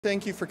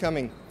Thank you for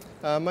coming.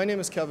 My name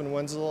is Kevin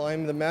Wenzel.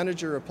 I'm the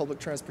manager of public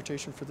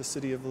transportation for the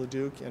City of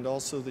Leduc and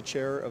also the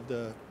chair of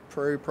the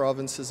Prairie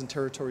Provinces and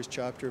Territories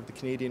chapter of the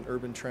Canadian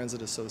Urban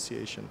Transit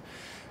Association.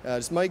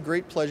 It's my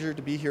great pleasure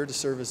to be here to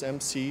serve as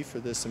MC for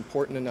this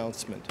important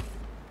announcement.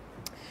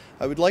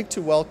 I would like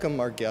to welcome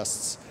our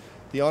guests,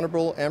 the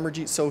Honourable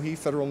Amarjeet Sohi,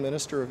 Federal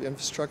Minister of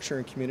Infrastructure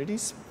and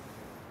Communities,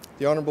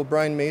 the Honourable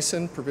Brian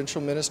Mason,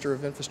 Provincial Minister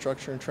of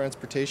Infrastructure and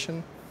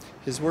Transportation,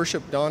 His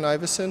Worship Don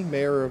Iveson,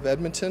 Mayor of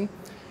Edmonton,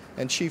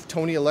 and Chief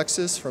Tony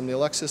Alexis from the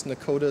Alexis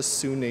Nakota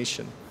Sioux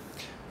Nation.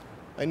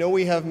 I know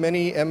we have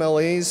many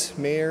MLAs,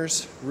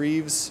 mayors,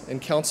 reeves,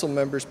 and council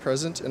members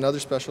present and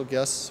other special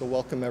guests, so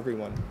welcome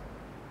everyone.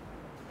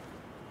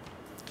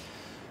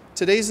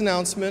 Today's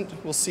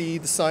announcement will see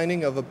the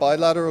signing of a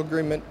bilateral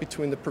agreement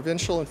between the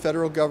provincial and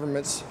federal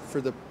governments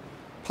for the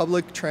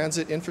Public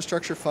Transit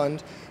Infrastructure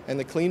Fund and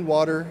the Clean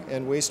Water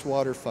and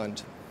Wastewater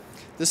Fund.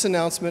 This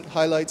announcement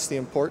highlights the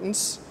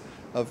importance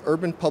of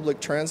urban public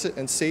transit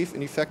and safe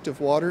and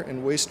effective water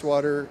and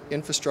wastewater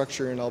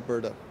infrastructure in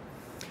Alberta.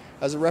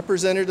 As a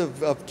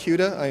representative of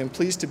CUTA, I am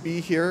pleased to be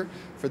here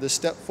for the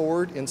step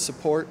forward in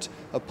support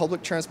of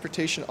public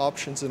transportation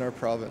options in our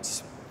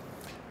province.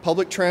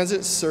 Public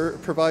transit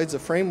provides a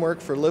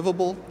framework for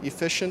livable,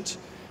 efficient,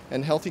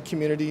 and healthy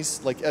communities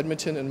like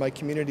Edmonton and my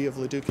community of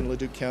Leduc and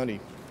Leduc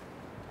County.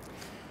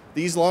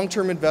 These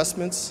long-term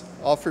investments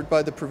offered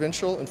by the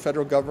provincial and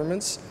federal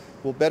governments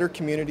will better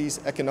communities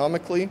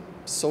economically,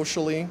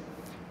 socially,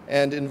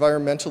 and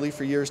environmentally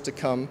for years to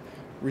come,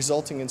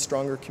 resulting in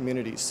stronger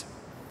communities.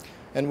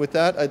 And with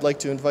that, I'd like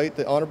to invite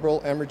the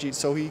Honourable Amarjeet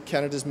Sohi,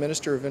 Canada's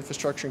Minister of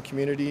Infrastructure and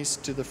Communities,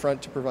 to the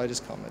front to provide his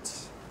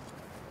comments.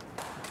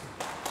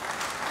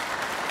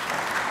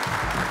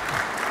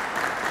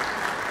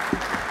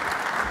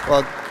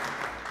 Well,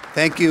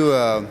 thank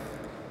you,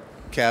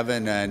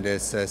 Kevin, and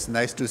it's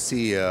nice to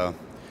see the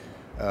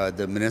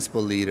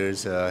municipal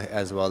leaders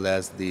as well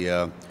as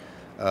the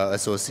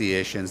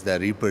associations that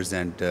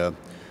represent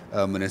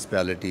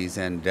municipalities,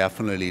 and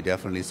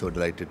definitely so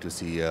delighted to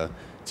see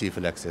Chief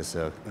Alexis.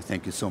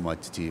 Thank you so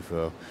much, Chief,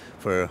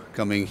 for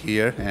coming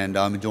here. And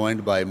I'm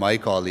joined by my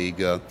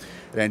colleague,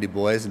 Randy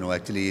Boyes. No,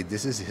 actually,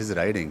 this is his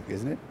riding,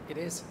 isn't it? It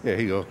is. Yeah,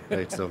 here you go.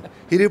 Right, so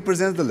he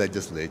represents the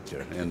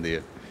legislature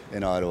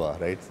in Ottawa,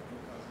 right?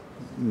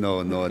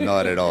 No,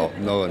 not at all.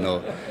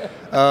 No.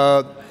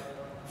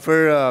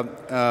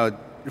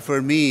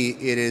 For me,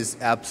 it is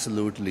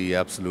absolutely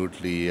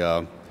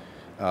a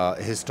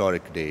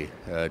historic day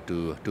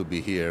to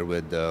be here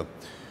with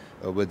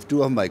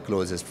two of my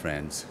closest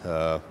friends,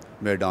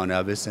 Mayor Don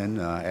Iveson.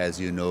 As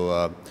you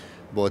know,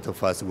 both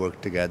of us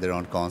worked together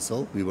on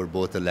council. We were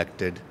both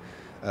elected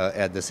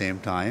at the same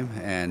time,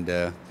 and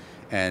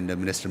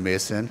Minister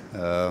Mason.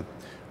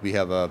 We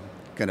have a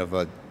kind of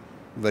a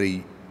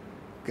very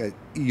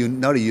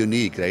not a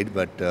unique, right?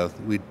 But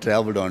we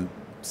traveled on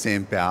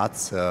same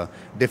paths,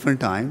 different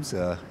times.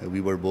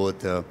 We were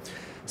both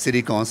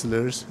city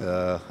councillors,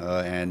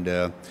 and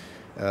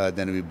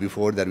then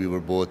before that we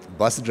were both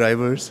bus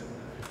drivers,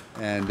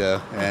 and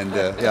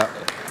yeah.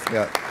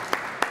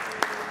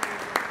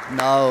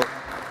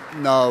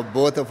 Now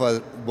both of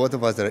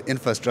us are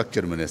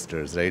infrastructure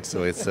ministers, right?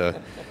 So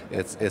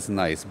it's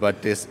nice,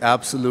 but it's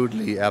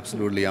absolutely.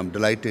 I'm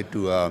delighted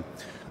to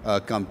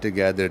come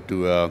together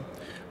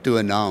to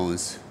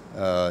announce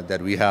that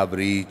we have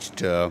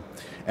reached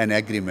an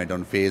agreement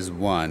on phase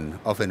 1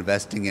 of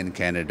investing in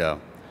Canada,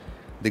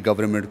 the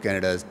Government of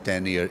Canada's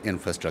 10-year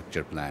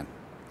infrastructure plan.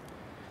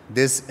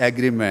 This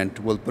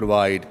agreement will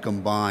provide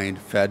combined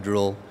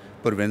federal,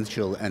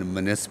 provincial, and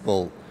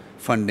municipal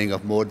funding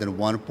of more than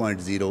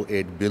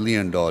 $1.08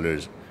 billion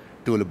to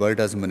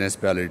Alberta's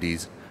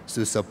municipalities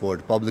to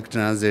support public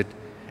transit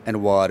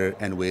and water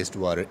and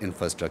wastewater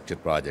infrastructure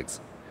projects.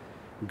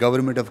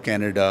 Government of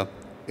Canada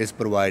is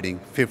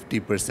providing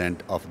 50%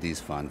 of these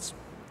funds.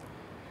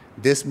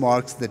 This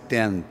marks the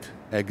 10th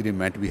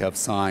agreement we have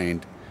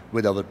signed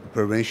with our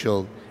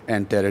provincial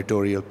and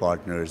territorial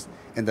partners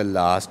in the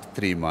last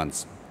 3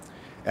 months.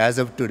 As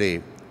of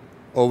today,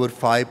 over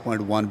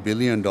 $5.1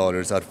 billion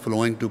are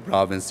flowing to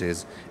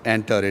provinces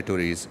and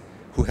territories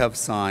who have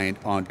signed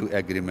onto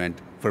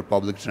agreement for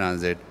public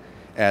transit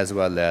as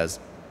well as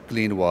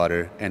Clean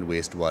Water and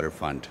Wastewater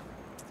Fund.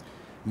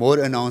 More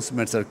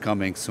announcements are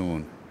coming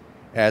soon,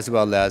 as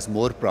well as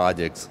more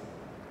projects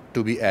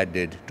to be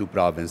added to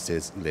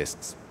provinces'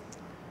 lists.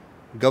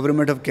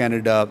 Government of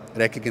Canada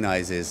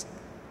recognizes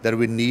that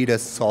we need a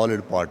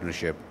solid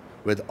partnership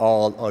with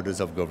all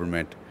orders of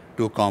government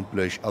to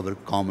accomplish our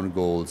common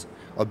goals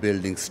of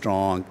building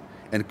strong,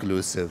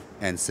 inclusive,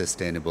 and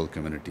sustainable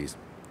communities.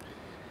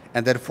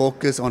 And that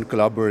focus on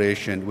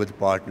collaboration with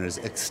partners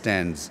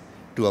extends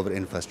to our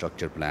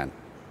infrastructure plan.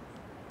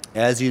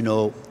 As you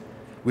know,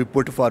 we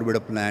put forward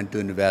a plan to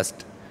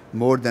invest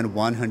more than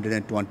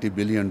 $120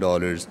 billion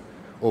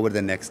over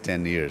the next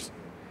 10 years,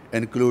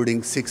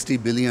 including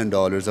 $60 billion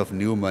of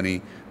new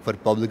money for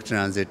public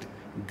transit,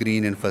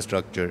 green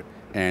infrastructure,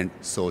 and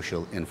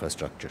social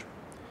infrastructure.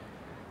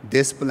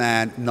 This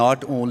plan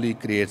not only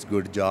creates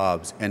good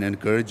jobs and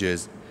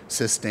encourages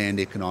sustained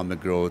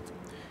economic growth.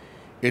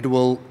 It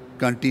will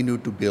continue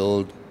to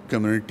build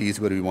communities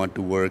where we want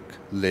to work,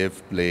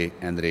 live, play,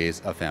 and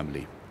raise a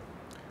family.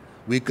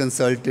 We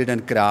consulted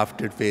and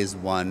crafted phase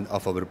 1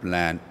 of our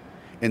plan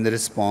in the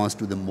response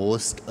to the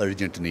most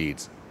urgent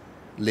needs,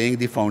 laying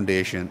the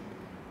foundation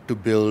to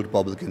build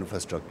public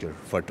infrastructure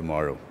for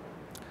tomorrow.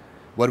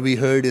 What we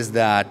heard is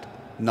that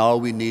now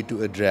we need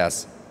to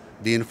address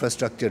the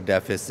infrastructure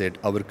deficit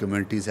our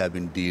communities have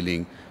been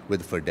dealing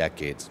with for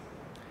decades.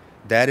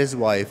 That is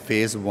why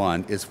phase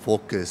 1 is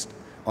focused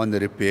on the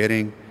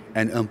repairing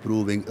and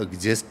improving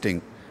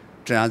existing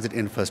transit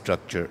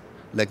infrastructure,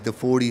 like the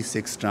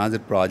 46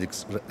 transit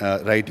projects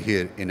right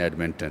here in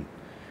Edmonton,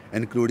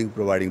 including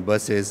providing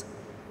buses,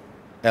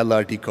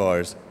 LRT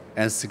cars,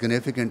 and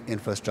significant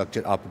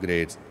infrastructure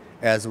upgrades,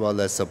 as well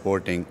as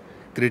supporting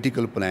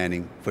critical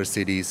planning for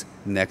city's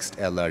next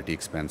LRT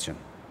expansion.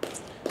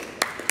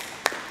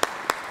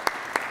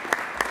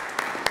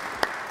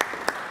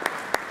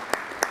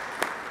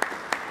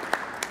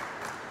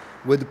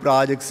 With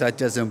projects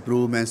such as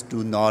improvements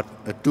to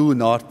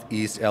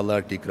northeast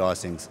LRT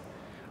crossings,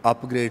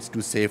 upgrades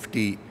to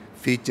safety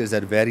features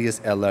at various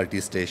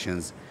LRT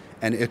stations,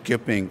 and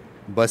equipping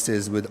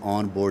buses with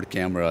onboard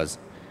cameras,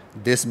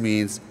 this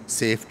means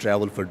safe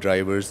travel for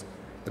drivers,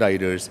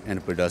 riders,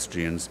 and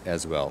pedestrians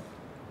as well.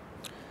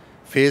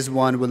 Phase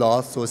 1 will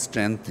also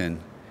strengthen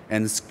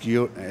and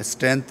secure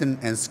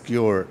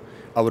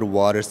our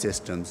water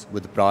systems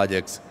with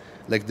projects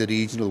like the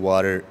regional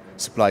water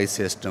supply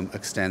system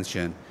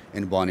extension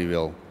in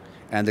Bonneville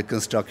and the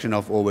construction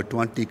of over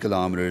 20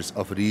 kilometers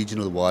of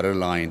regional water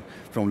line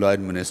from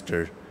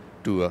Lloydminster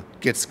to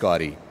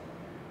Kitscoty.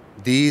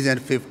 These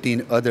and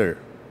 15 other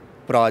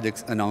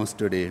projects announced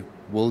today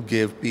will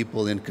give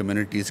people in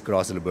communities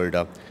across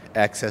Alberta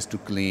access to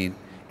clean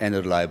and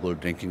reliable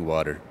drinking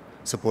water,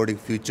 supporting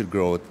future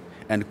growth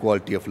and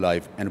quality of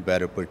life, and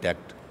better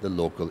protect the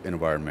local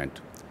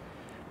environment.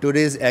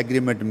 Today's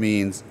agreement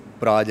means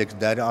projects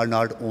that are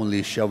not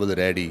only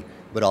shovel-ready,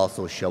 but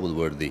also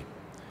shovel-worthy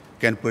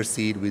can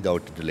proceed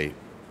without delay.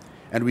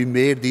 And we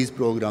made these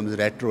programs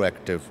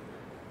retroactive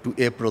to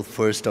April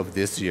 1st of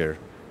this year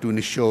to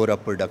ensure a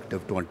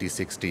productive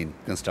 2016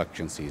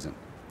 construction season.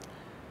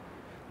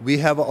 We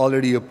have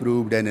already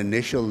approved an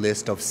initial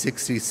list of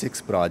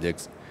 66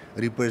 projects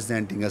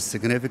representing a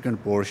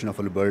significant portion of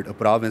Alberta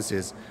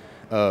province's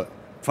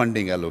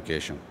funding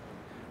allocation.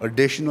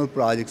 Additional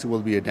projects will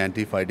be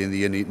identified in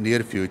the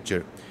near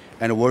future,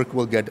 and work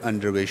will get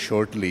underway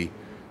shortly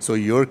so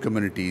your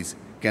communities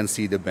can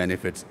see the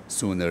benefits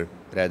sooner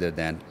rather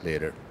than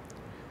later.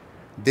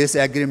 This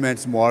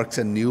agreement marks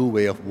a new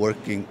way of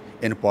working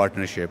in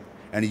partnership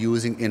and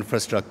using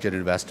infrastructure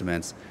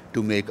investments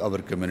to make our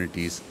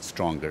communities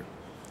stronger.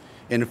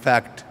 In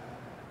fact,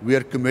 we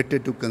are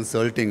committed to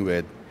consulting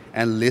with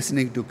and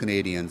listening to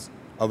Canadians,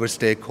 our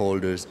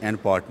stakeholders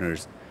and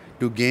partners,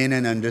 to gain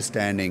an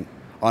understanding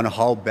on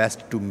how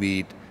best to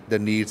meet the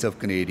needs of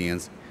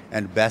Canadians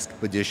and best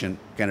position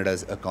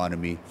Canada's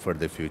economy for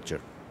the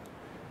future.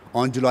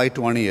 On July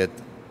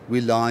 20th,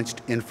 we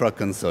launched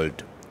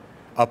InfraConsult,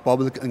 a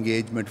public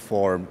engagement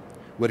forum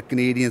where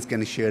Canadians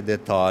can share their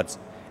thoughts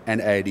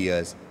and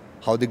ideas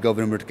how the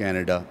Government of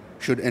Canada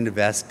should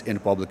invest in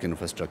public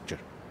infrastructure.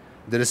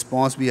 The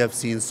response we have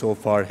seen so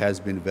far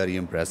has been very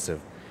impressive,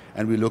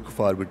 and we look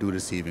forward to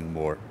receiving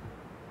more.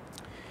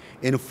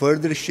 In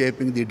further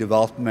shaping the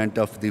development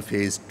of the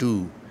Phase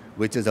 2,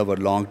 which is our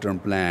long-term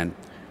plan,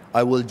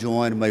 I will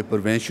join my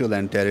provincial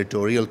and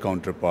territorial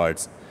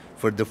counterparts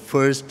for the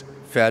first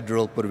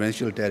federal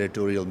provincial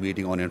territorial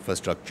meeting on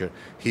infrastructure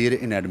here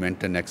in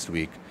Edmonton next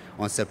week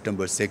on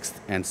September 6th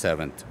and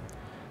 7th.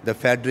 The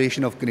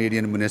Federation of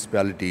Canadian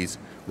Municipalities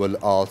will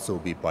also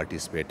be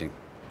participating.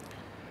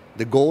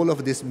 The goal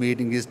of this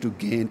meeting is to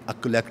gain a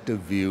collective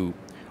view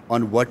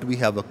on what we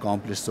have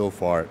accomplished so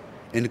far,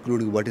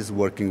 including what is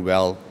working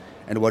well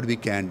and what we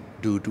can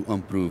do to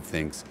improve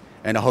things,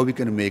 and how we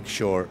can make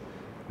sure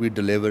we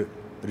deliver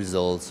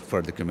results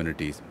for the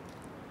communities.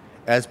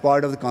 As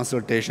part of the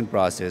consultation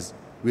process,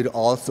 we're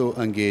also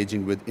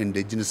engaging with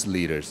Indigenous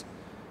leaders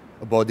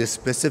about the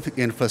specific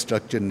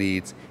infrastructure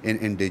needs in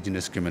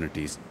Indigenous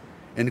communities,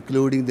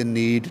 including the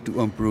need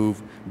to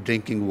improve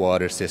drinking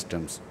water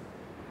systems.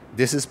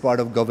 This is part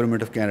of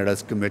Government of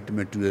Canada's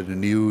commitment to a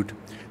renewed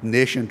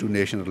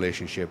nation-to-nation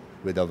relationship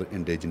with our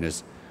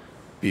Indigenous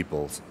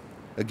peoples.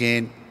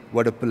 Again,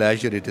 what a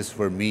pleasure it is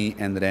for me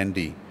and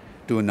Randy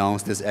to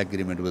announce this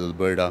agreement with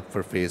Alberta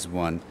for Phase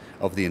 1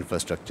 of the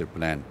infrastructure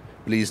plan.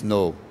 Please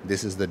know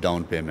this is the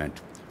down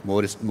payment.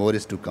 More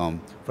is to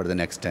come for the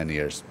next 10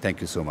 years.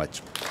 Thank you so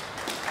much.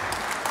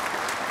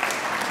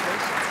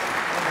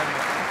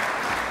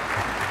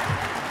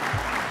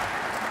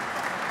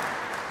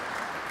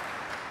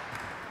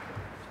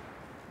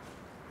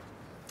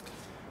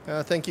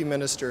 Thank you,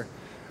 Minister.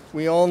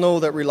 We all know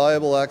that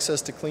reliable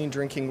access to clean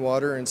drinking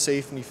water and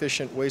safe and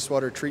efficient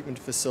wastewater treatment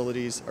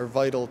facilities are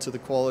vital to the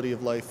quality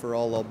of life for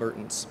all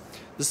Albertans.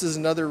 This is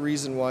another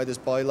reason why this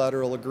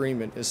bilateral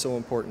agreement is so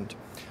important.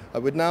 I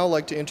would now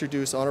like to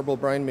introduce Honorable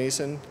Brian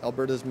Mason,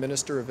 Alberta's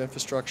Minister of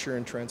Infrastructure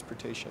and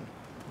Transportation.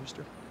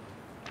 Minister.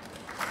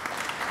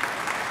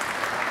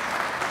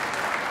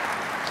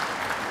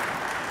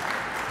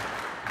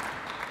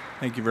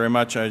 Thank you very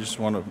much. I just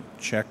want to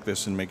check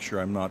this and make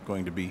sure I'm not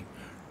going to be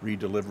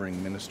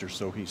redelivering Minister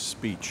Sohi's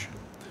speech.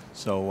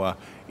 So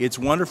it's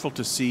wonderful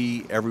to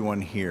see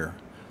everyone here,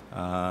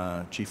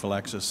 Chief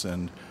Alexis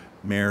and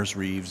mayors,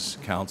 reeves,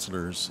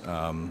 councillors,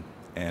 and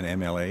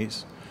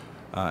MLAs,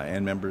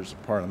 and members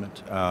of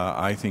Parliament.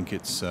 I think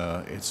it's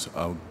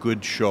a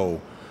good show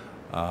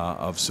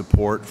of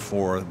support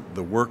for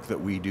the work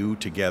that we do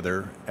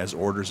together as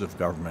orders of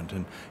government.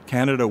 And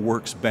Canada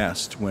works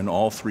best when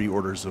all three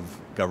orders of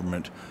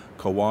government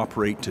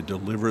cooperate to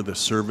deliver the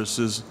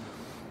services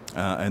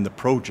and the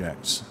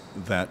projects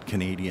that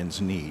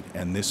Canadians need.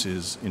 And this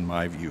is, in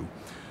my view,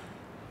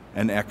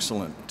 an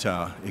excellent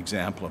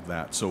example of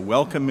that. So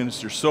welcome,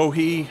 Minister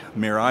Sohi,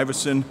 Mayor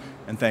Iveson,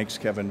 and thanks,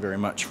 Kevin, very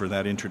much for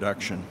that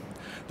introduction.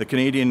 The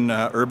Canadian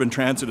Urban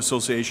Transit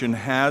Association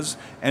has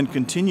and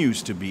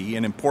continues to be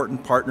an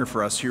important partner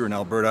for us here in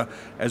Alberta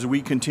as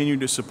we continue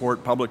to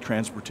support public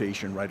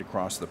transportation right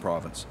across the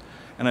province.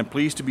 And I'm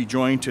pleased to be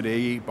joined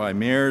today by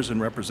mayors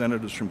and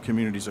representatives from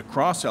communities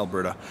across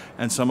Alberta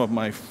and some of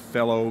my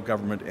fellow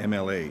government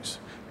MLAs.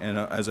 And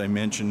as I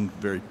mentioned,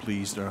 very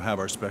pleased to have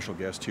our special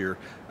guest here,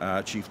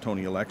 Chief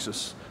Tony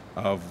Alexis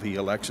of the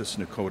Alexis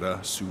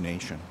Nakota Sioux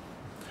Nation.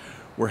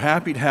 We're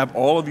happy to have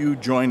all of you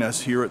join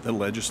us here at the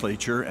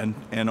legislature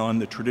and on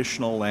the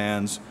traditional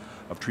lands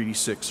of Treaty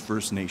 6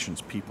 First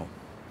Nations people.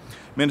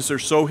 Minister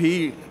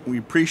Sohi, we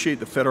appreciate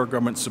the federal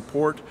government's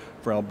support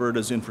for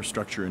Alberta's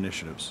infrastructure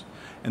initiatives.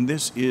 And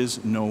this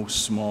is no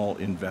small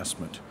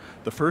investment.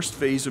 The first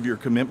phase of your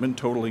commitment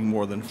totaling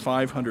more than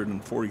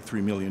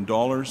 $543 million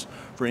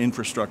for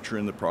infrastructure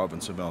in the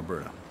province of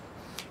Alberta.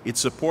 It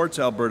supports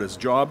Alberta's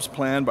jobs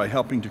plan by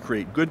helping to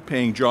create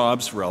good-paying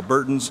jobs for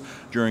Albertans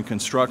during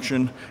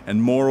construction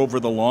and more over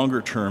the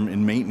longer term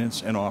in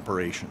maintenance and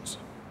operations.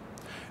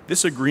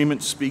 This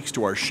agreement speaks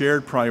to our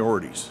shared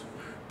priorities: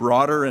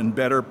 broader and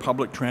better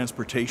public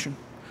transportation,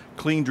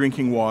 clean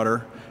drinking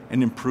water,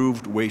 and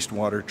improved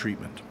wastewater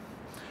treatment.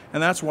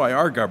 And that's why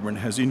our government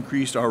has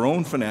increased our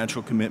own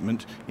financial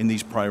commitment in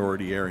these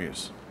priority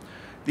areas.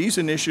 These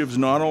initiatives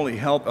not only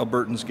help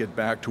Albertans get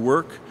back to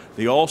work,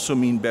 they also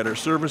mean better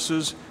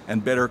services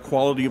and better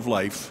quality of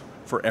life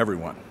for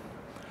everyone.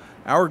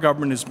 Our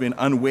government has been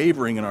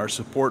unwavering in our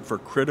support for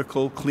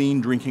critical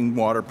clean drinking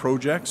water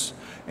projects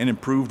and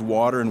improved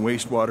water and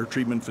wastewater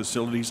treatment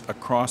facilities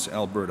across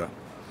Alberta.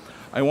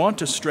 I want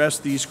to stress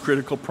these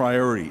critical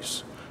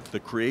priorities: the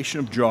creation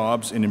of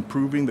jobs and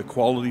improving the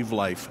quality of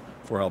life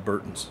for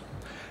Albertans.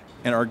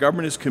 And our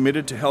government is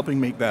committed to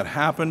helping make that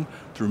happen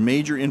through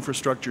major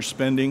infrastructure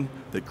spending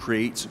that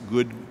creates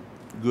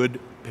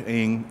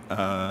good-paying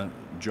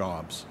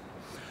jobs.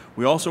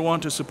 We also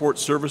want to support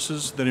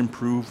services that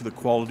improve the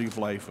quality of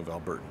life of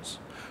Albertans.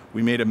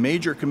 We made a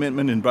major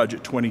commitment in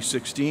Budget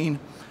 2016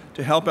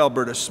 to help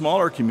Alberta's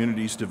smaller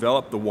communities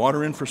develop the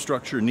water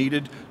infrastructure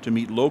needed to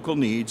meet local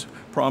needs,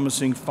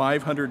 promising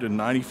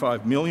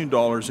 $595 million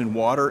in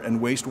water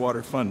and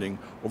wastewater funding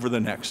over the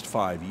next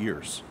 5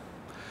 years.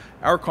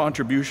 Our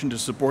contribution to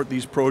support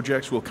these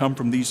projects will come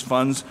from these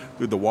funds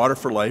through the Water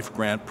for Life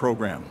grant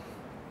program.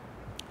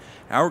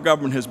 Our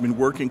government has been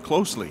working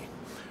closely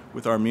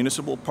with our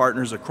municipal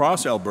partners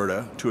across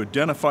Alberta to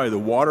identify the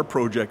water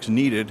projects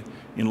needed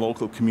in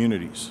local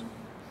communities.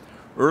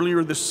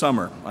 Earlier this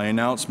summer, I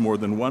announced more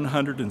than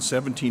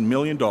 $117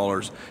 million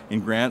in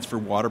grants for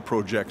water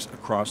projects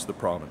across the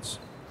province.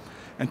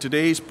 And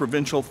today's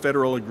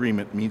provincial-federal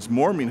agreement means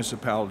more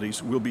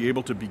municipalities will be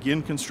able to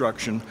begin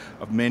construction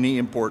of many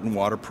important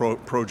water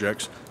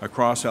projects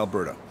across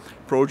Alberta,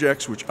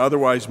 projects which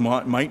otherwise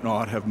might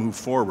not have moved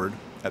forward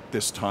at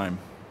this time.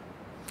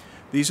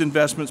 These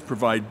investments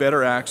provide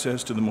better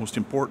access to the most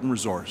important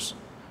resource: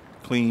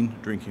 clean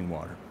drinking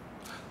water.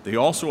 They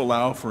also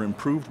allow for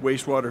improved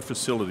wastewater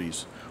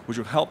facilities, which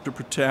will help to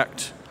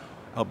protect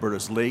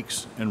Alberta's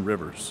lakes and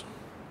rivers.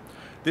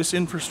 This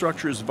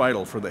infrastructure is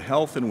vital for the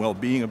health and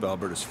well-being of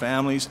Alberta's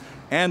families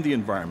and the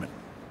environment,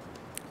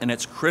 and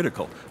it's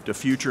critical to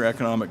future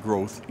economic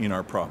growth in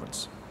our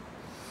province.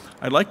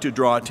 I'd like to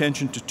draw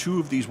attention to two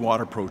of these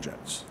water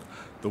projects: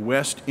 the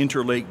West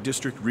Interlake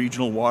District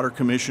Regional Water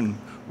Commission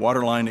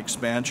waterline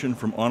expansion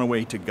from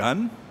Onaway to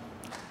Gunn,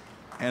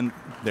 and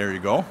there you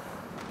go.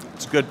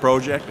 It's a good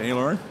project, eh,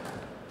 Lauren?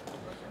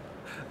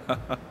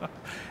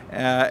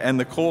 And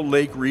the Cold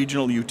Lake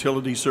Regional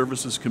Utility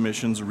Services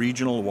Commission's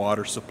Regional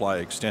Water Supply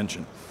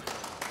Extension.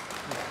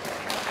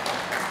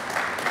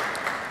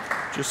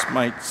 Just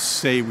might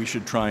say we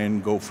should try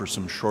and go for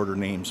some shorter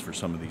names for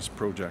some of these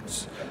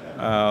projects.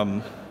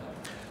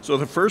 So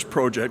the first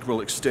project will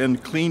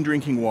extend clean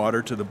drinking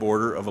water to the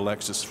border of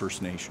Alexis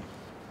First Nation.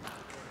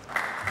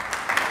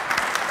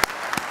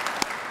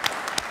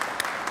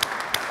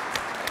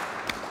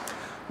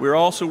 We're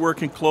also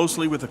working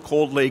closely with the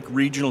Cold Lake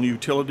Regional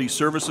Utility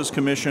Services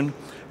Commission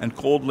and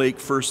Cold Lake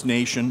First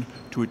Nation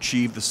to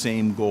achieve the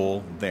same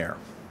goal there.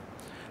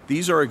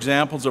 These are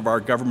examples of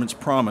our government's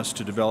promise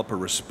to develop a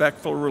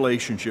respectful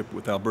relationship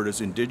with Alberta's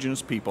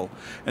Indigenous people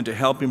and to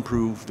help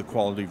improve the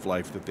quality of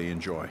life that they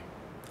enjoy.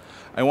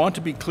 I want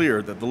to be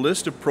clear that the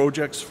list of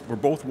projects for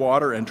both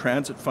water and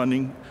transit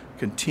funding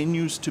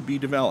continues to be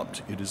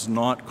developed. It is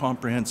not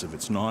comprehensive,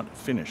 it's not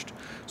finished.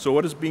 So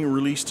what is being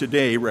released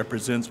today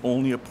represents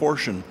only a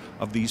portion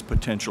of these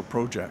potential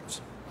projects.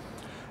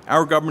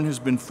 Our government has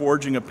been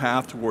forging a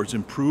path towards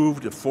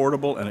improved,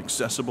 affordable, and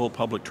accessible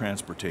public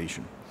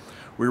transportation.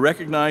 We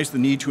recognize the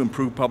need to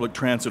improve public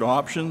transit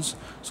options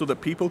so that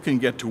people can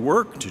get to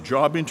work, to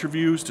job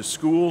interviews, to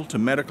school, to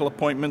medical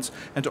appointments,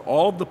 and to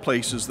all of the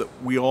places that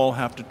we all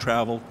have to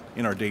travel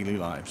in our daily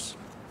lives.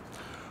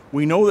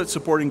 We know that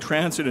supporting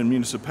transit in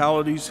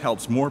municipalities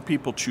helps more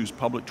people choose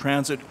public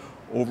transit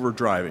over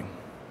driving.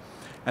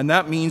 And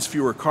that means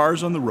fewer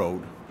cars on the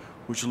road,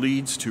 which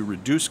leads to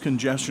reduced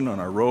congestion on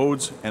our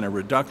roads and a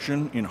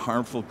reduction in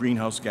harmful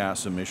greenhouse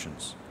gas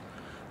emissions.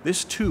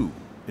 This, too,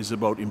 is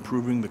about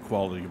improving the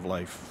quality of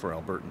life for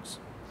Albertans.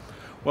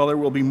 While there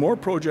will be more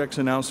projects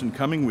announced in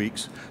coming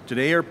weeks,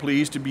 today we're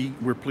pleased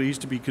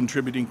to be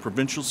contributing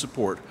provincial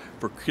support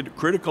for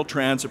critical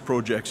transit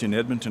projects in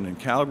Edmonton and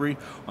Calgary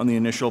on the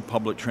initial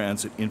public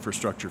transit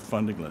infrastructure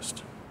funding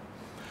list.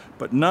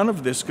 But none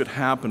of this could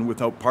happen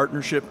without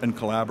partnership and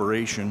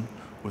collaboration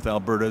with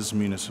Alberta's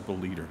municipal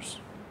leaders.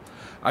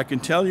 I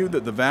can tell you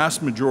that the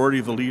vast majority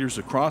of the leaders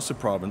across the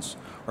province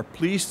are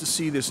pleased to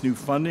see this new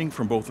funding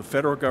from both the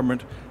federal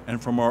government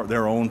and from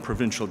their own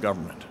provincial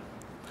government.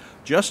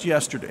 Just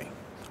yesterday,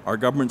 our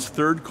government's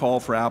third call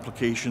for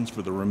applications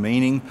for the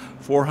remaining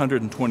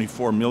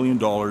 $424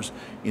 million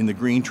in the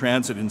Green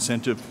Transit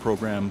Incentive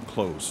Program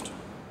closed.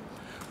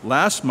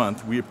 Last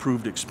month, we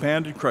approved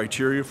expanded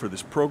criteria for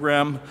this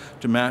program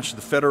to match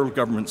the federal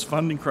government's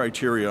funding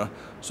criteria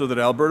so that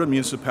Alberta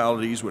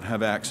municipalities would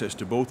have access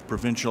to both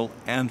provincial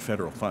and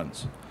federal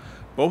funds.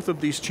 Both of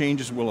these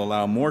changes will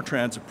allow more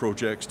transit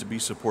projects to be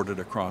supported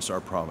across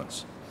our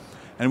province.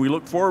 And we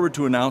look forward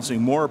to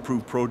announcing more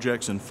approved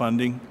projects and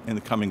funding in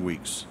the coming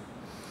weeks.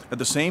 At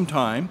the same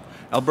time,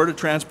 Alberta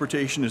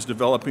Transportation is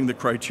developing the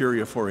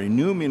criteria for a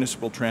new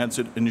municipal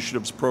transit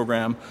initiatives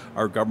program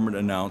our government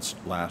announced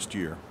last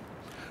year.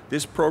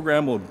 This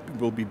program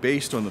will be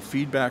based on the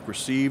feedback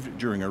received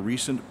during a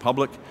recent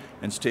public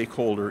and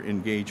stakeholder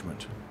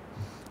engagement.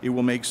 It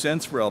will make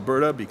sense for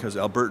Alberta because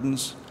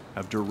Albertans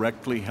have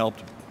directly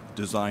helped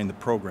design the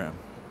program.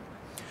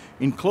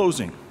 In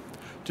closing,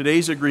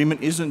 today's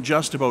agreement isn't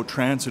just about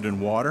transit and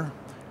water,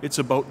 it's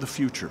about the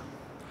future.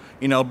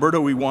 In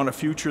Alberta, we want a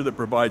future that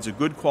provides a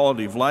good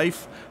quality of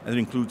life and that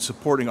includes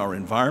supporting our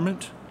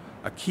environment,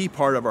 a key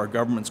part of our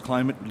government's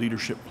climate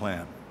leadership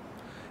plan.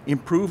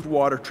 Improved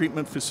water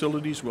treatment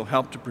facilities will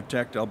help to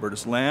protect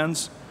Alberta's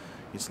lands,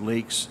 its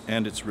lakes,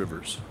 and its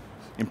rivers.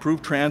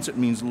 Improved transit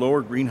means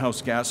lower greenhouse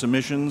gas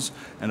emissions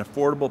and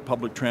affordable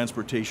public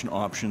transportation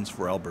options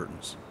for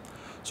Albertans.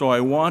 So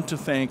I want to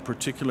thank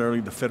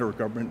particularly the federal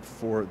government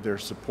for their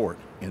support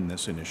in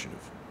this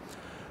initiative.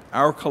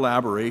 Our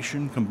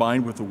collaboration,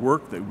 combined with the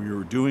work that we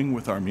are doing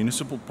with our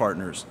municipal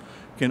partners,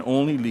 can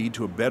only lead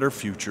to a better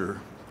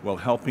future while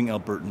helping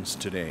Albertans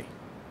today.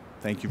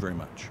 Thank you very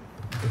much.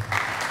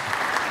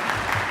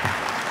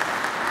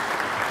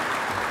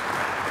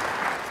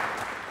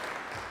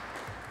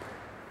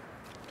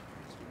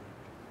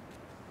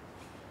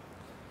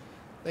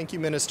 Thank you,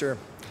 Minister.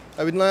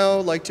 I would now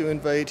like to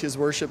invite His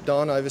Worship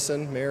Don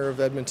Iveson, Mayor of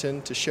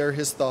Edmonton, to share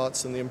his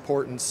thoughts on the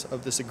importance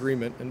of this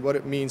agreement and what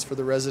it means for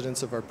the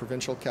residents of our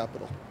provincial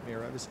capital.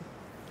 Mayor Iveson.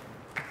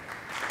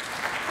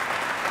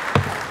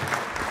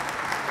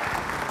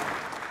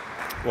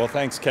 Well,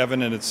 thanks,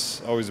 Kevin, and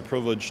it's always a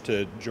privilege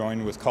to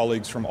join with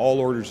colleagues from all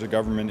orders of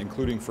government,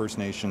 including First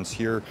Nations,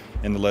 here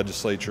in the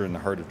legislature in the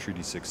heart of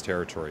Treaty 6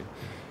 territory.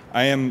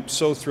 I am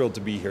so thrilled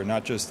to be here,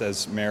 not just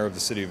as Mayor of the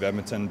City of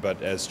Edmonton,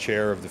 but as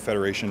Chair of the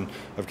Federation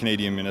of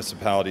Canadian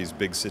Municipalities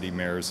Big City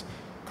Mayors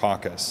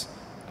Caucus.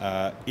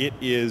 It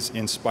is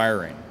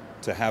inspiring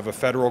to have a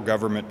federal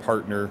government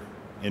partner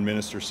in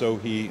Minister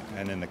Sohi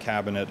and in the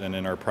Cabinet and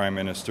in our Prime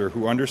Minister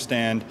who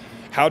understand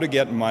how to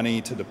get money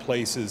to the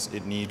places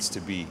it needs to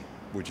be,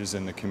 which is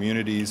in the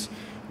communities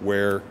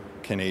where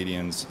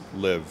Canadians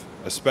live,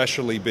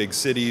 especially big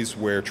cities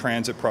where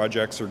transit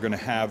projects are going to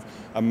have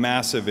a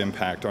massive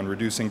impact on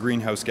reducing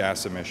greenhouse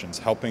gas emissions,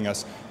 helping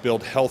us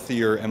build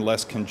healthier and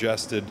less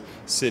congested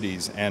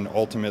cities and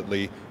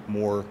ultimately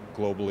more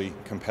globally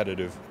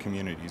competitive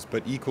communities.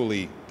 But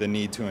equally, the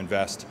need to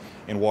invest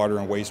in water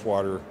and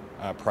wastewater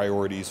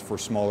priorities for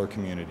smaller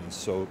communities.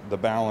 So the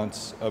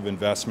balance of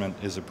investment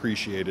is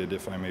appreciated,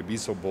 if I may be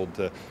so bold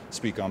to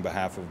speak on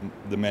behalf of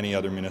the many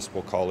other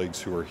municipal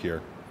colleagues who are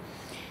here.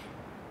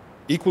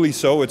 Equally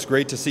so, it's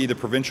great to see the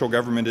provincial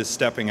government is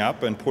stepping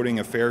up and putting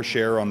a fair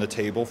share on the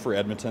table for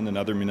Edmonton and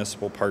other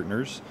municipal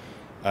partners,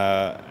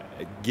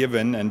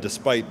 given and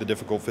despite the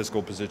difficult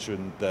fiscal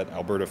position that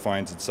Alberta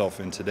finds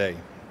itself in today.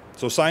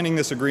 So signing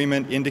this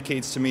agreement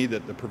indicates to me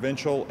that the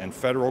provincial and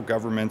federal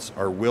governments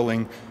are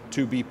willing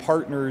to be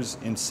partners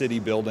in city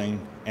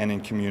building and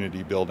in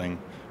community building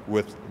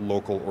with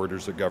local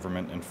orders of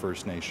government and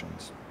First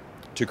Nations.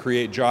 to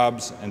create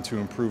jobs and to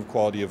improve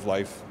quality of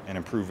life and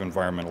improve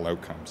environmental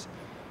outcomes.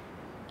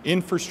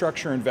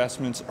 Infrastructure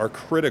investments are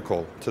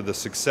critical to the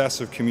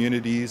success of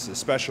communities,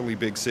 especially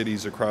big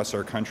cities across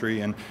our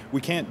country, and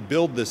we can't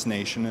build this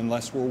nation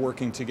unless we're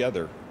working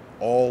together,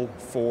 all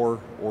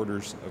four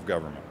orders of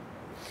government.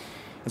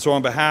 And so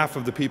on behalf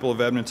of the people of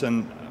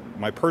Edmonton,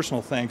 my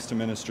personal thanks to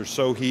Minister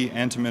Sohi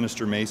and to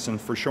Minister Mason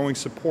for showing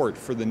support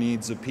for the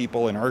needs of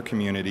people in our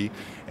community,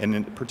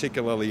 and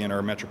particularly in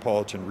our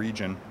metropolitan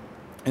region,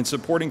 and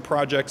supporting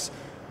projects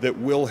that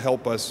will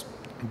help us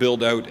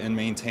build out and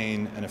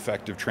maintain an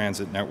effective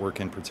transit network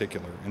in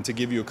particular. And to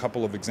give you a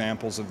couple of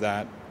examples of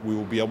that, we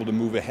will be able to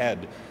move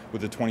ahead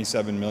with a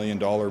 $27 million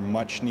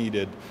much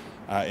needed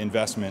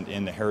investment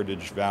in the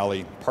Heritage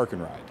Valley Park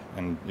and Ride.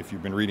 And if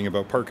you've been reading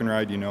about Park and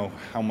Ride, you know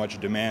how much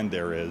demand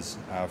there is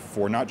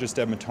for not just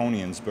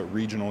Edmontonians, but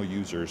regional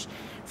users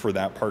for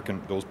that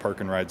those Park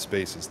and Ride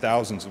spaces,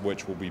 thousands of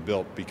which will be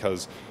built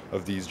because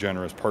of these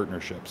generous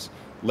partnerships,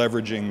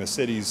 leveraging the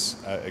city's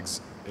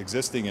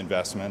existing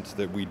investment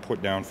that we'd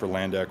put down for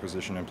land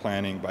acquisition and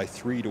planning by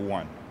 3 to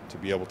 1 to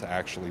be able to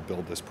actually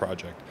build this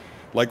project.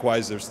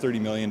 Likewise, there's $30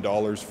 million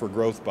for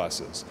growth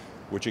buses,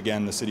 which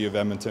again the City of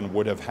Edmonton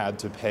would have had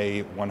to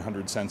pay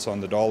 100 cents on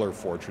the dollar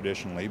for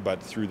traditionally,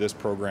 but through this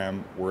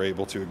program we're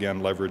able to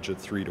again leverage it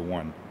 3 to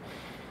 1.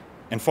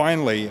 And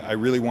finally, I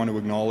really want to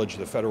acknowledge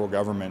the federal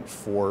government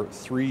for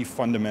 3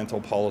 fundamental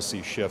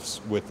policy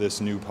shifts with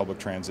this new public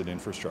transit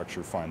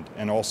infrastructure fund,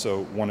 and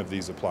also one of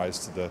these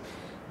applies to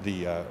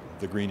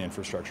the Green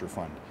Infrastructure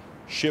Fund.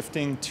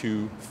 Shifting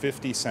to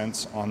 50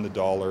 cents on the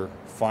dollar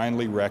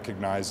finally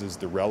recognizes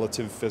the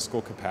relative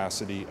fiscal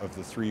capacity of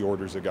the 3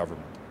 orders of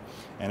government.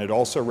 And it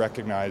also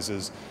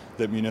recognizes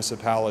that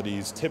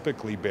municipalities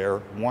typically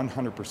bear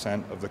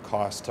 100% of the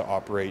cost to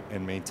operate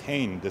and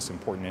maintain this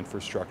important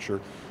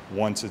infrastructure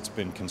once it's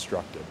been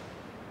constructed.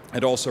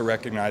 It also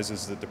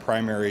recognizes that the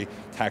primary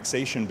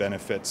taxation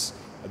benefits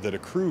that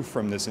accrue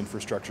from this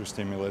infrastructure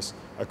stimulus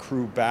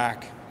accrue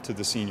back to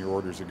the senior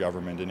orders of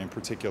government, and in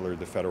particular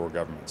the federal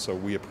government. So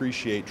we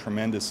appreciate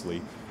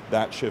tremendously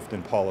that shift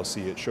in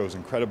policy. It shows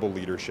incredible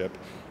leadership,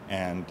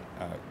 and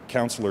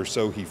Councillor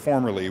Sohi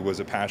formerly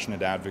was a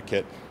passionate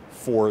advocate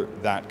for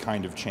that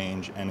kind of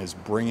change and is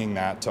bringing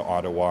that to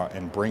Ottawa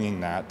and bringing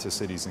that to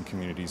cities and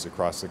communities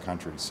across the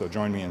country. So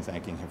join me in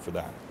thanking him for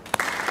that.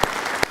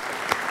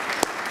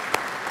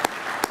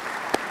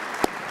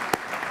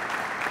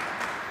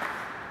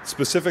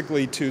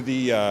 Specifically to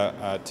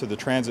the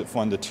transit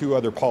fund, the 2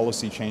 other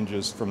policy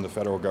changes from the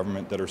federal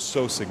government that are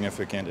so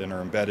significant and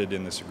are embedded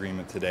in this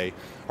agreement today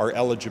are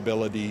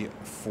eligibility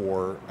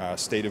for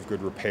state of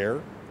good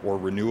repair or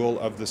renewal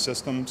of the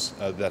systems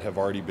that have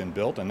already been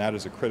built, and that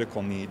is a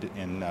critical need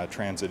in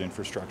transit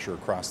infrastructure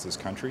across this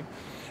country,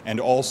 and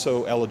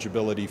also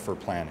eligibility for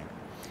planning.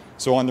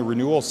 So on the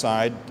renewal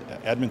side,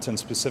 Edmonton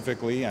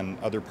specifically, and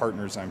other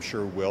partners I'm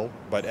sure will,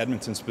 but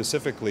Edmonton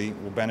specifically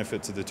will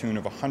benefit to the tune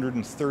of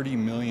 $130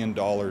 million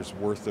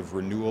worth of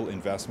renewal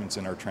investments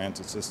in our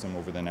transit system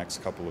over the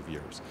next couple of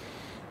years.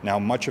 Now,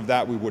 much of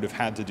that we would have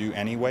had to do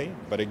anyway,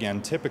 but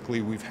again,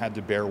 typically we've had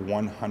to bear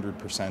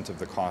 100% of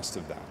the cost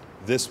of that.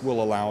 This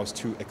will allow us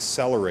to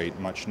accelerate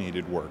much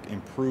needed work,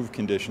 improve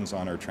conditions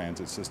on our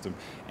transit system,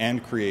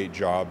 and create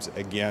jobs,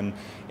 again,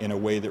 in a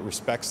way that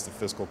respects the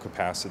fiscal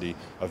capacity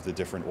of the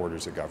different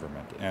orders of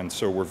government. And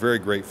so we're very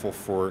grateful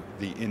for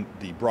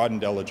the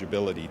broadened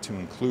eligibility to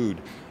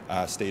include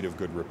state of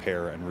good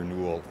repair and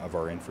renewal of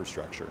our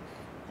infrastructure.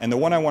 And the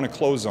one I want to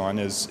close on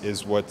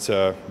is what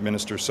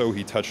Minister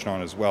Sohi touched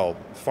on as well.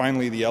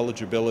 Finally, the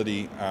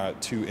eligibility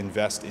to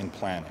invest in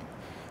planning,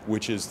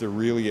 which is the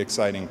really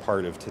exciting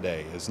part of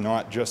today, is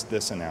not just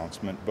this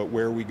announcement, but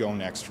where we go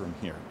next from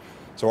here.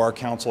 So our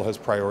council has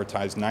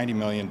prioritized $90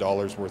 million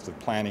worth of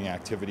planning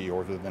activity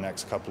over the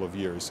next couple of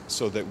years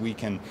so that we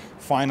can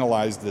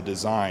finalize the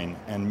design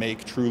and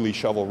make truly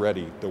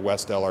shovel-ready the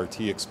West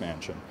LRT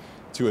expansion,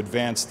 to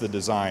advance the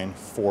design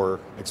for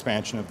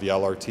expansion of the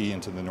LRT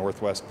into the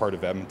northwest part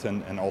of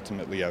Edmonton and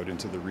ultimately out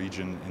into the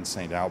region in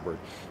St. Albert,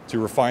 to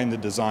refine the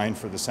design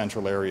for the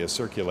central area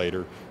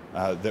circulator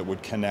that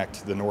would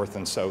connect the north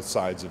and south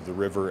sides of the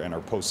river and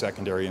our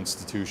post-secondary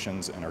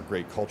institutions and our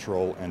great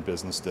cultural and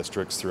business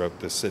districts throughout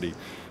this city.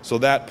 So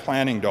that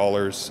planning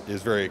dollars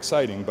is very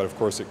exciting, but of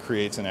course it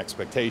creates an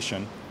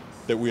expectation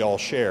that we all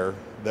share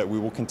that we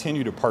will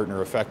continue to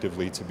partner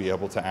effectively to be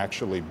able to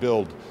actually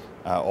build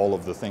all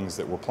of the things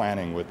that we're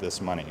planning with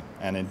this money.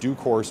 And in due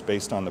course,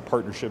 based on the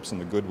partnerships and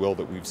the goodwill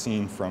that we've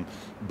seen from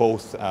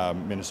both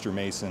Minister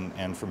Mason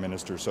and from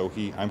Minister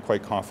Sohi, I'm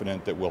quite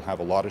confident that we'll have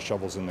a lot of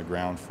shovels in the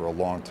ground for a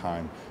long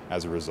time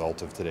as a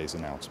result of today's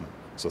announcement.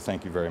 So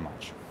thank you very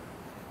much.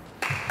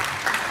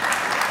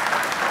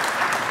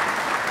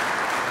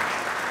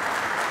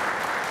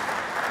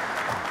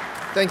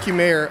 Thank you,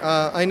 Mayor.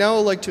 I now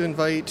would like to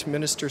invite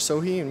Minister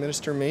Sohi and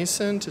Minister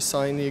Mason to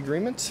sign the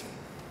agreement.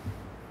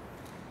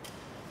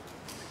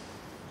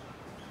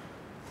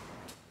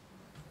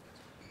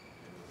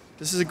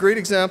 This is a great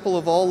example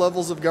of all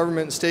levels of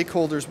government and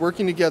stakeholders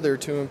working together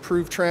to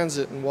improve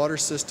transit and water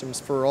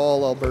systems for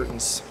all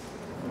Albertans.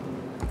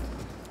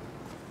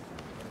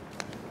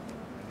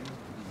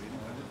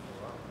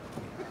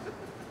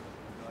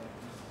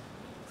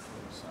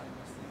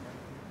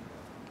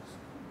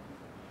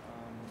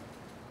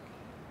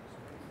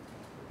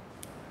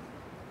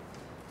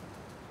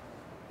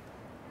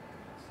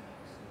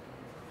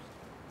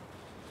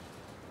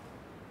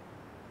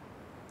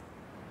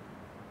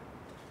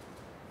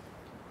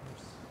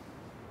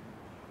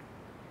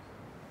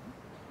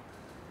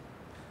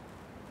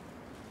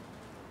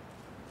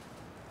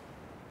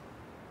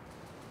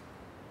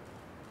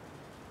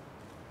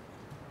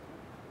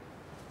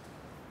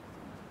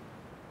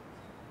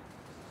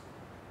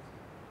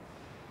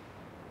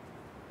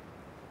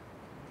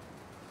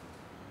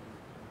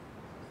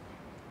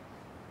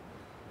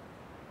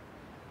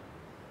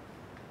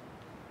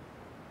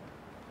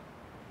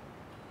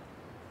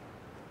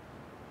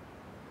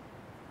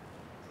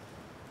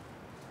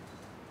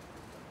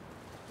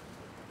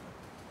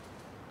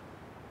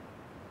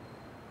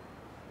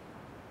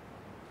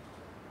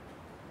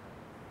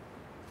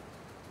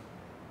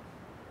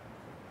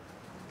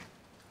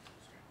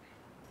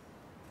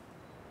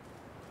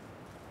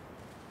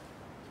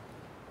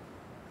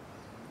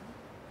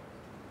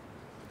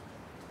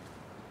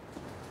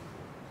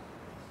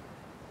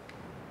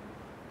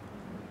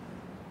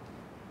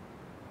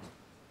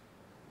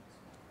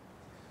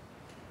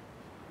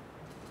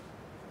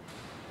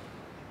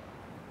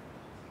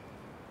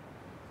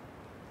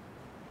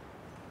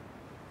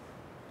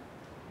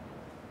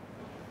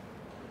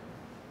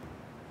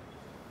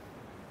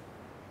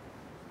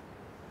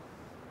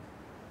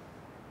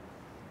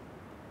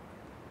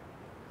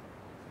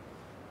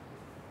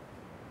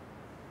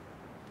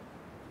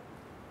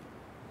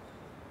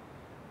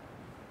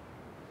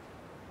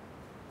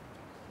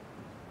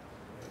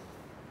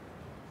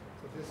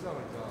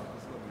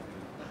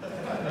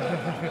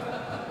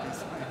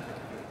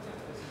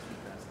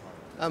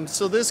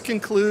 So this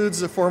concludes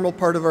the formal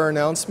part of our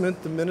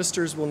announcement. The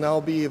ministers will now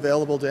be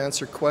available to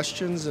answer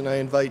questions, and I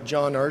invite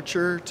John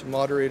Archer to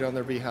moderate on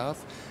their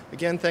behalf.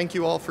 Again, thank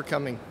you all for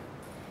coming.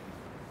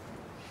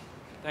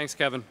 Thanks,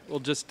 Kevin. We'll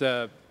just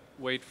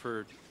wait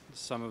for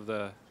some of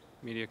the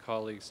media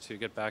colleagues to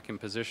get back in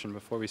position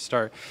before we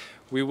start.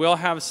 We will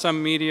have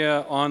some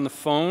media on the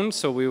phone,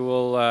 so we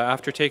will,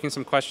 after taking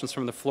some questions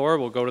from the floor,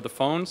 we'll go to the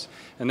phones,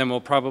 and then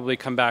we'll probably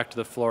come back to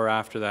the floor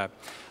after that.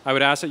 I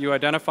would ask that you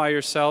identify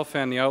yourself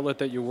and the outlet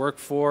that you work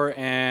for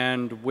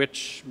and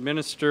which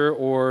minister,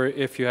 or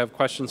if you have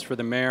questions for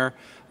the mayor,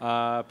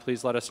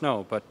 please let us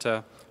know.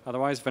 But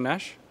otherwise,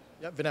 Vinesh?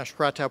 Yeah, Vinesh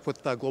Pratap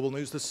with Global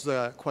News. This is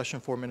a question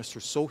for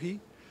Minister Sohi.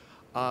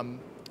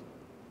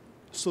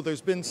 So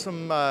there's been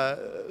some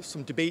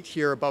debate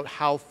here about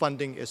how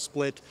funding is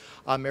split.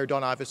 Mayor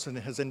Don Iveson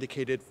has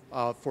indicated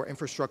for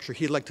infrastructure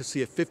he'd like to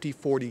see a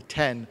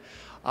 50-40-10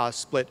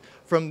 split.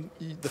 From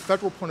the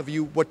federal point of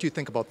view, what do you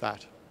think about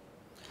that?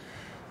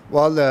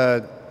 Well,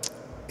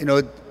 you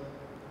know,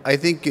 I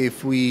think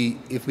if we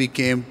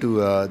came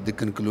to the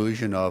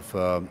conclusion of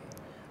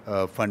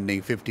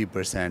funding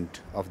 50%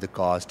 of the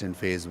cost in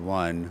phase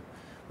 1,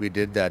 we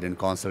did that in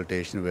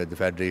consultation with the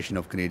Federation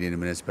of Canadian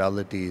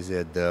Municipalities,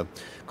 the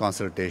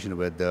consultation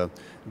with the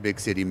big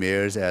city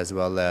mayors, as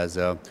well as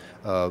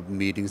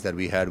meetings that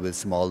we had with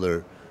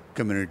smaller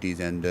communities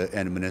and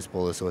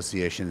municipal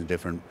associations,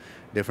 different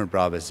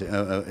provinces,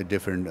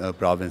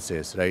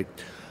 right?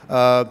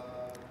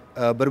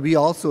 But we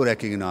also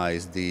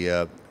recognize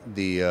the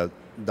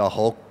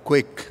how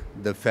quick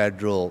the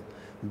federal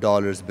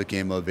dollars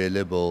became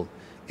available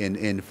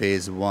in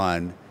phase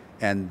 1,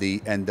 and the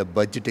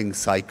budgeting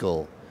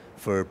cycle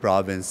for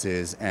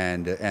provinces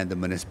and the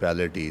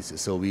municipalities.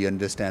 So we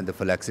understand the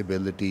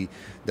flexibility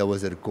that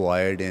was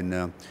required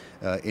in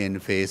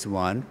phase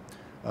 1.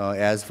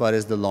 As far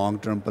as the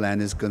long-term plan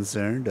is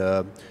concerned,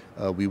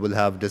 we will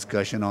have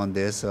discussion on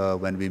this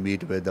when we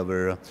meet with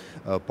our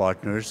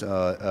partners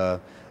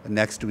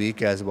next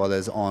week, as well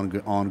as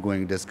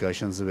ongoing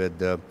discussions with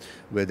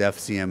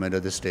FCM and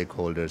other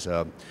stakeholders.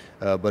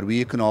 But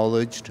we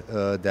acknowledged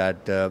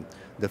that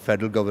the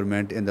federal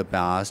government in the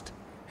past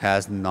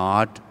has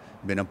not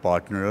been a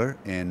partner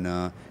in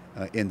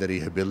the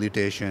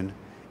rehabilitation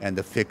and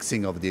the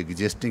fixing of the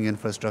existing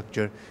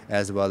infrastructure,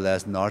 as well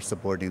as not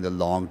supporting the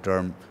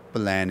long-term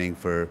planning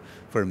for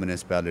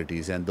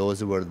municipalities. And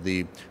those were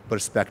the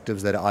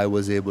perspectives that I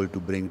was able to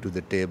bring to the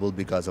table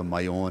because of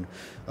my own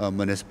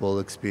municipal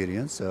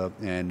experience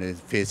and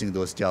facing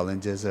those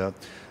challenges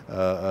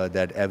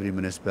that every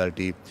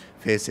municipality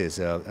faces.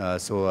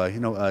 So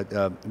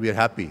we are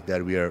happy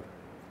that we are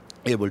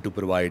able to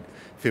provide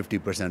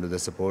 50% of the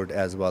support,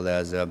 as well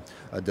as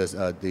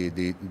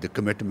the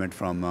commitment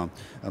from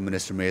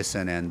Minister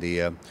Mason and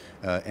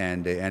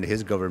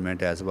his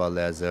government, as well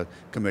as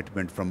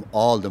commitment from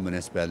all the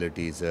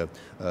municipalities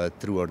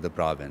throughout the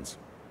province.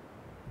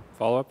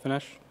 Follow up,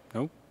 Vinesh?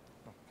 No?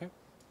 Okay.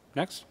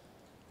 Next.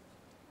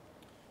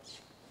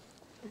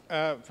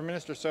 For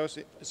Minister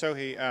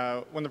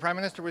Sohi, when the Prime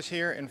Minister was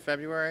here in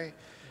February,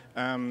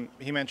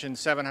 he mentioned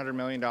 $700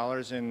 million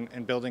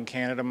in Building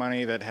Canada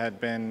money that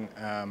had been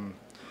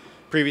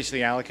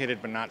previously allocated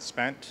but not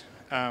spent.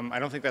 I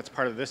don't think that's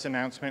part of this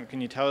announcement.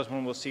 Can you tell us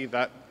when we'll see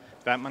that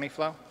money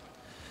flow?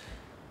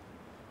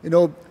 You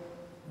know,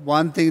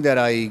 one thing that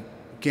I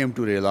came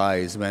to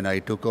realize when I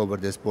took over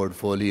this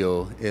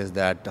portfolio is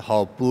that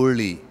how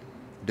poorly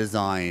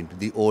designed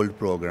the old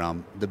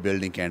program, the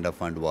Building Canada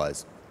Fund,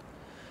 was.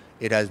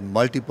 It has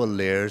multiple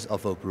layers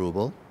of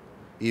approval.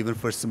 Even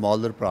for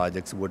smaller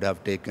projects, would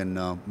have taken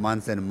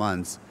months and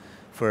months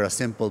for a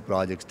simple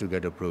projects to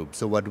get approved.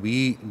 So what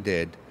we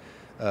did,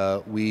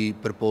 we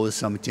proposed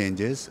some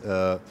changes,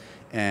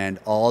 and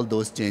all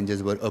those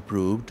changes were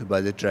approved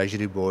by the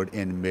Treasury Board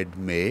in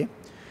mid-May.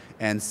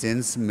 And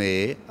since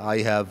May, I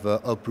have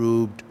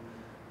approved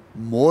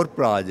more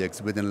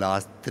projects within the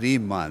last 3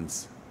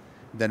 months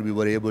than we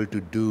were able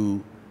to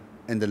do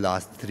in the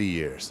last 3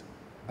 years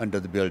under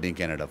the Building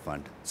Canada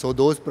Fund. So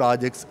those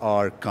projects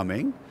are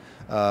coming.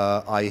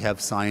 I have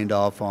signed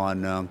off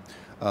on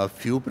a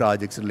few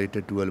projects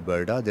related to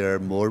Alberta. There are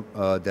more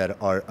that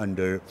are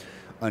under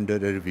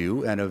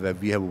review, and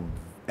we have an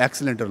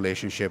excellent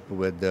relationship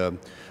with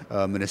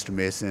Minister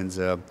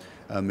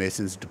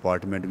Mason's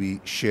department.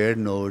 We share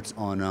notes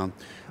on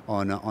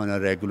a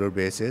regular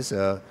basis.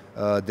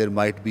 There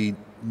might be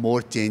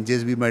more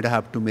changes we might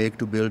have to make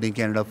to Building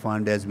Canada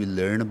Fund as we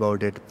learn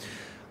about it.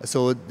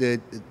 So the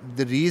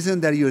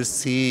reason that you're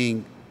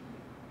seeing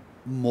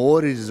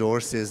more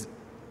resources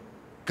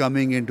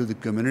coming into the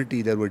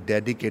community that were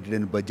dedicated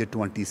in Budget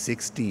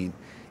 2016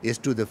 is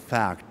to the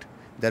fact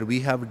that we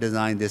have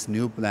designed this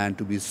new plan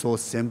to be so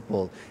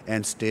simple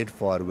and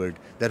straightforward,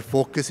 that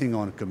focusing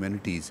on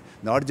communities,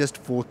 not just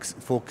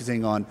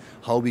focusing on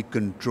how we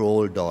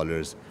control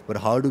dollars, but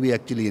how do we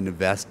actually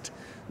invest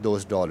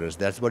those dollars.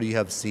 That's what you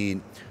have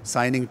seen,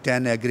 signing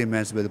 10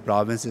 agreements with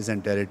provinces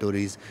and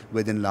territories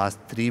within the last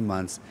 3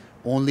 months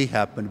only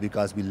happened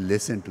because we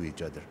listened to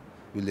each other.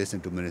 We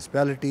listen to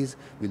municipalities,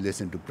 we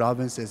listen to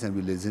provinces, and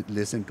we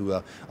listen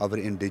to our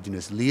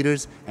indigenous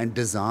leaders and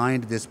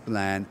designed this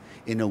plan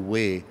in a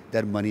way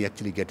that money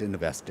actually gets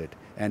invested.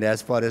 And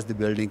as far as the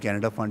Building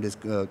Canada Fund is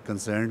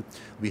concerned,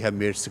 we have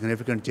made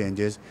significant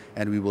changes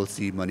and we will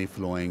see money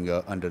flowing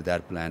under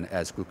that plan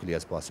as quickly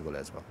as possible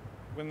as well.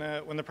 When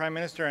the Prime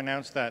Minister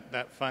announced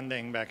that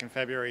funding back in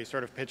February, he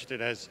sort of pitched it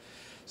as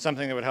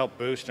something that would help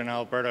boost an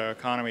Alberta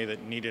economy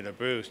that needed a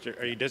boost.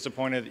 Are you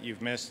disappointed that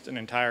you've missed an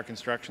entire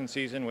construction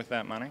season with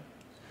that money?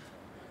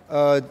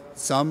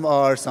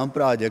 Some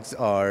projects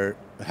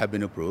have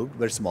been approved,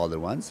 but smaller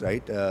ones,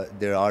 right?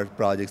 There are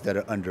projects that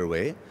are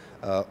underway,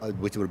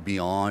 which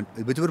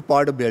were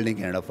part of Building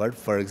Canada Fund.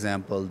 For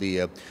example,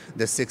 the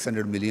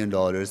 $600 million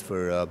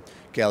for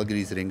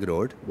Calgary's Ring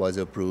Road was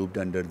approved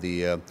under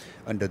the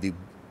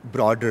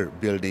broader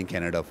Building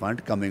Canada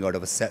Fund, coming out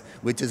of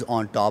which is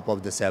on top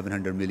of the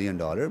 $700 million,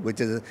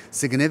 which is a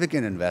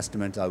significant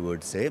investment, I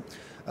would say,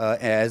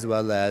 as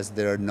well as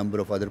there are a number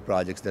of other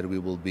projects that we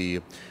will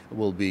be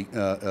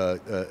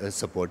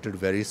supported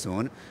very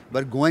soon.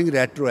 But going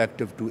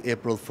retroactive to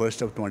April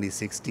 1st of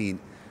 2016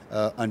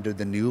 under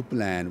the new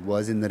plan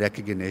was in the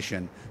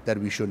recognition that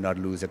we should not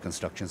lose a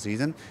construction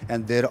season.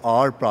 And there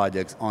are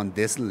projects on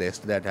this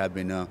list that have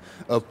been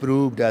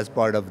approved as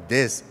part of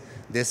this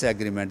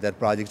agreement, that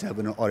projects have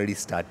been already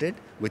started,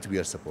 which we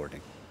are supporting.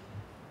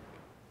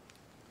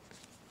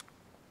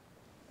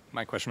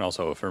 My question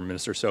also for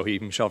Minister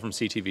Sohi. Michelle from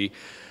CTV.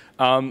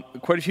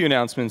 Quite a few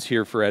announcements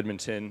here for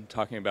Edmonton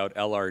talking about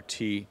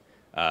LRT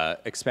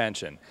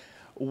expansion.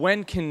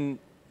 When can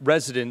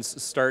residents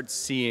start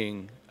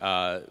seeing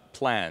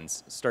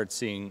plans, start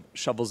seeing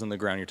shovels in the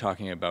ground? You're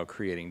talking about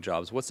creating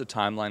jobs. What's the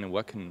timeline, and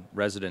what can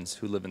residents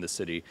who live in the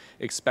city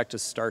expect to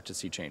start to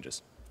see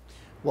changes?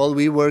 Well,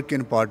 we work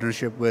in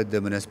partnership with the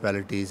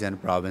municipalities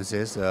and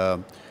provinces. They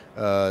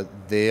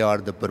are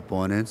the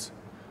proponents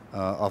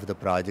of the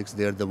projects.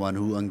 They're the one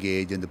who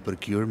engage in the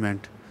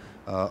procurement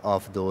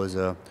of those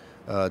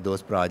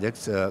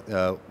projects.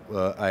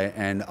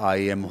 And I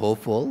am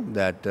hopeful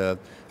that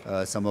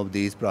some of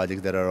these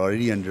projects that are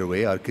already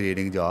underway are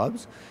creating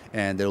jobs,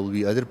 and there will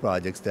be other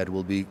projects that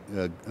will be,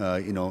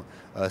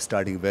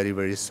 starting very,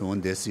 very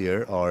soon this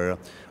year or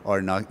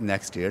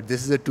next year.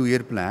 This is a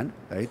 2-year plan,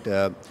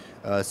 right?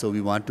 So we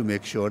want to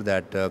make sure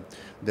that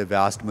the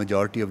vast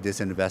majority of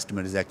this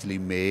investment is actually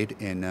made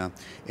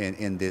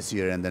in this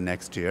year and the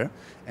next year.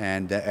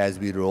 And as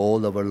we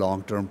roll our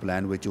long-term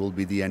plan, which will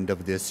be the end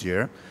of this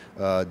year,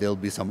 there'll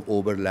be some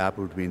overlap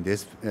between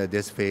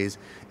this phase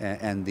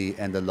and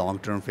the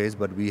long-term phase.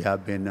 But we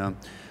have been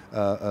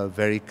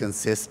very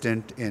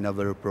consistent in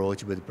our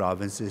approach with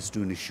provinces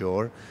to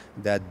ensure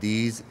that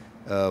these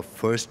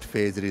first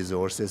phase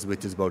resources,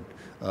 which is about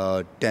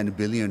 $10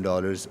 billion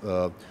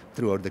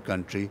throughout the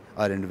country,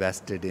 are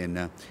invested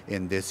in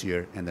this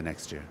year and the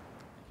next year.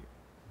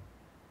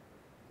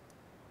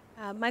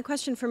 My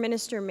question for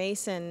Minister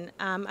Mason.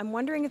 I'm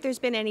wondering if there's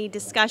been any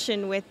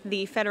discussion with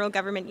the federal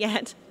government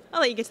yet.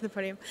 I'll let you get to the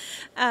podium.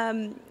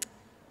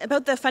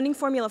 About the funding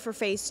formula for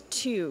Phase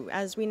 2.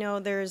 As we know,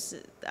 there's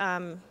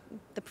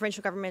the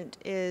provincial government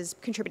is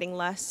contributing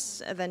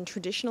less than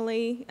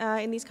traditionally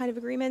in these kind of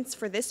agreements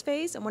for this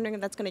phase. I'm wondering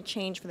if that's going to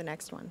change for the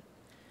next one.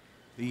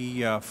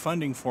 The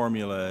funding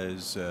formula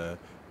has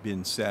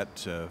been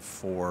set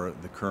for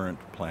the current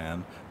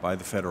plan by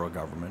the federal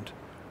government,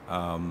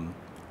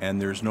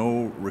 and there's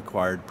no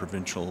required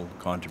provincial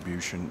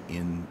contribution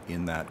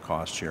in that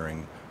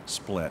cost-sharing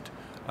split.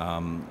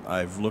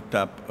 I've looked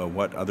up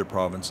what other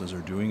provinces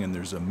are doing, and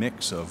there's a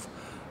mix of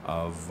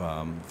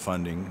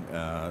funding.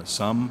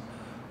 Some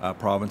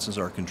provinces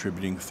are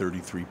contributing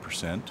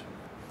 33%.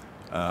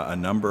 A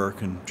number are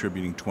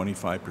contributing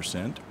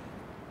 25%.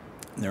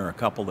 There are a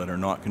couple that are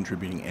not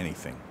contributing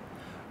anything.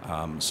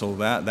 So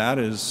that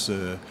is,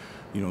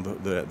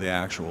 the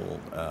actual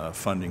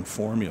funding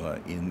formula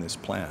in this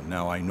plan.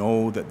 Now, I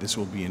know that this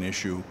will be an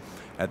issue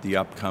at the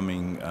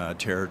upcoming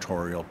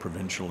territorial,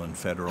 provincial, and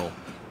federal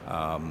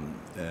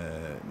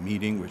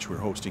meeting, which we're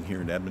hosting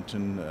here in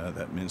Edmonton,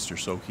 that Minister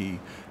Sohi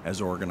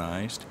has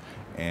organized,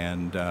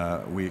 and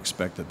we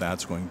expect that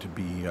that's going to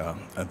be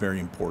a very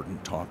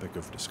important topic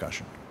of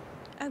discussion.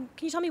 Can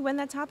you tell me when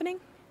that's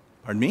happening?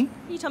 Pardon me?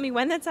 Can you tell me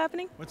when that's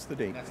happening? What's the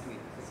date? Next week.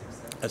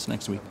 That's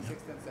next week. Yeah.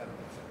 6th and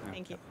 7th.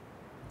 Thank you.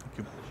 Thank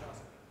you.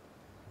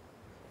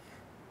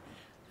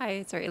 Hi,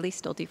 it's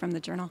Elise Stolte from the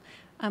Journal.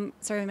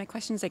 Sorry, my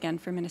question is again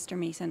for Minister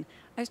Mason.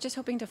 I was just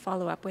hoping to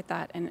follow up with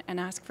that and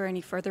ask for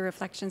any further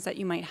reflections that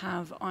you might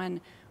have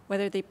on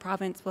whether the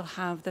province will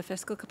have the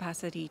fiscal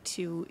capacity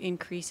to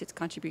increase its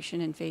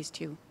contribution in Phase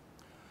 2.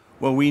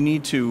 Well, we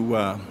need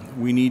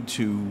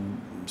to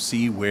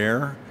see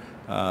where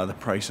the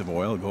price of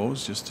oil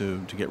goes, just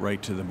to get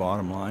right to the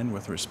bottom line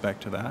with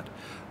respect to that.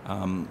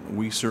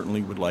 We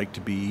certainly would like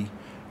to be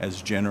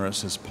as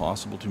generous as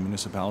possible to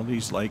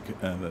municipalities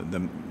like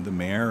the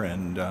mayor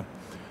and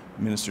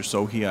Minister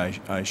Sohi.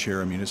 I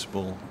share a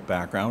municipal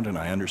background, and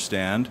I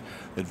understand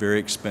that very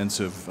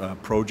expensive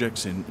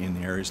projects in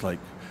areas like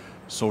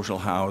social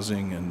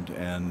housing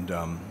and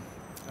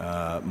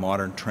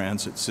modern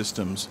transit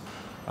systems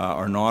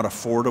are not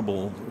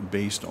affordable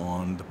based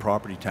on the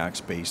property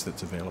tax base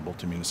that's available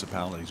to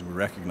municipalities. We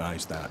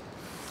recognize that.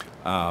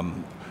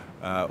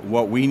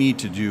 What we need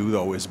to do,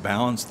 though, is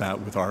balance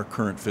that with our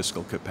current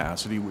fiscal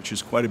capacity, which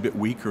is quite a bit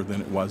weaker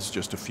than it was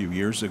just a few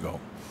years ago.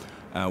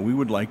 We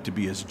would like to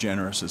be as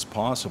generous as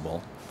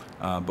possible,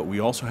 but we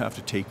also have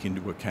to take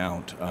into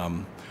account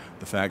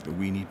the fact that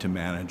we need to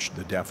manage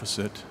the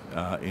deficit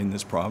in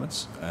this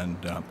province, and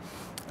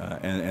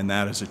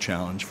that is a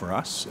challenge for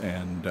us,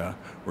 and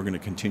we're going to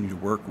continue to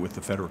work with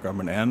the federal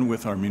government and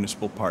with our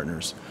municipal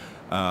partners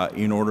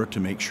in order to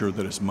make sure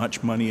that as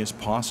much money as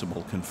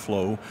possible can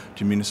flow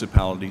to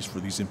municipalities for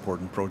these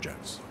important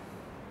projects.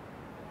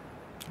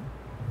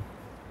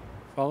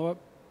 Follow-up?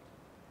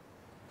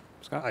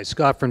 Scott? Hi,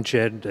 Scott from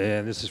CHED,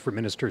 and this is for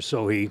Minister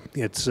Sohi.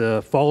 It's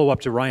a follow-up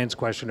to Ryan's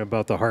question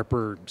about the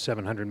Harper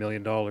 $700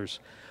 million.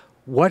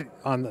 What,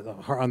 on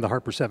the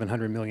Harper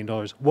 $700 million,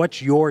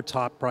 what's your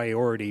top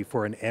priority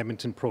for an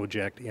Edmonton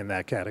project in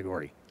that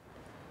category?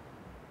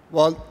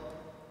 Well,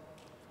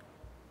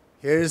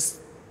 here's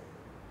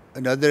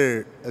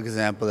another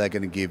example I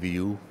can give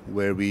you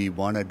where we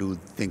want to do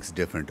things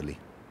differently,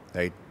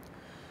 right?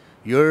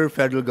 Your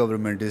federal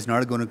government is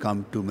not going to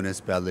come to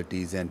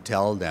municipalities and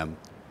tell them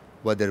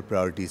what their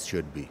priorities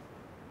should be.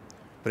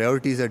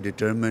 Priorities are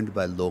determined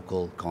by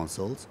local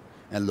councils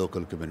and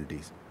local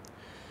communities.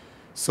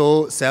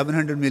 So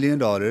 $700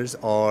 million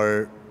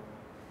or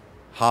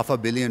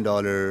 $500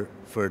 million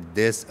for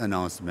this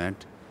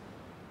announcement,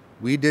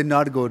 we did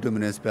not go to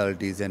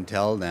municipalities and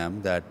tell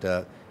them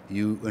that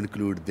you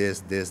include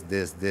this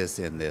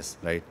in this,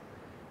 right?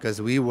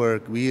 Because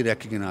we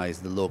recognize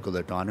the local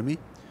autonomy.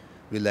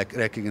 We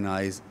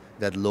recognize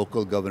that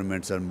local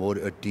governments are more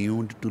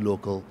attuned to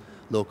local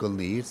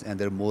needs, and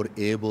they're more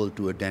able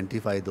to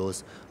identify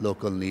those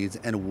local needs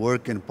and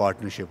work in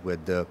partnership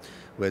with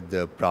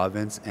the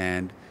province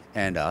and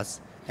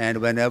us. And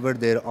whenever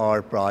there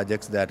are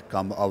projects that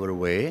come our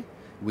way,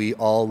 we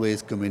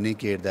always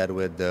communicate that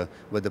with the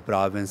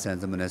province and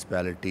the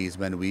municipalities.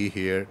 When we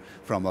hear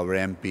from our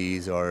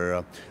MPs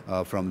or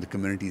from the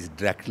communities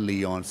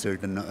directly on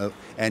certain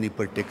any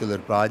particular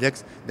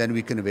projects, then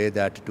we convey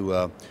that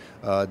to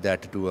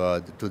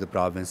the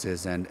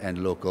provinces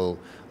and local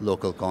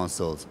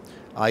councils.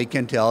 I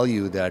can tell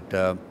you that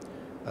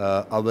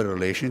our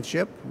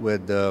relationship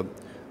with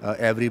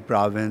every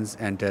province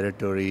and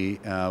territory,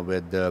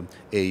 with the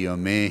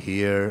AUMA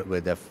here,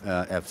 with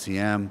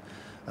FCM,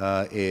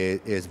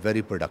 is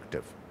very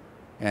productive,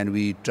 and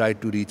we try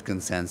to reach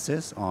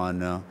consensus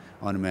on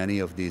many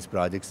of these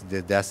projects.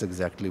 That's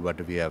exactly what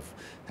we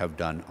have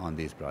done on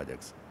these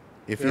projects.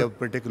 If you have a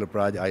particular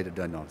project, I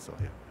don't know. So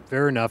yeah.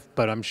 Fair enough,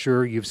 but I'm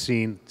sure you've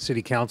seen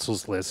City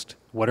Council's list.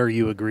 What are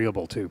you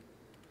agreeable to?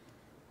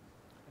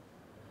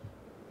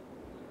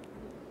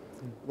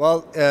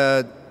 Well,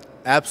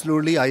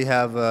 absolutely, I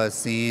have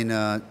seen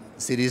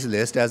city's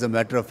list. As a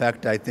matter of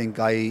fact, I think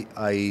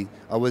I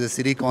was a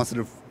city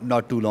councillor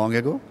not too long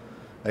ago,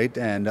 right?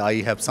 And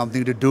I have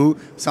something to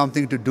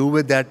do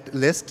with that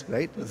list,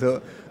 right?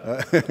 So,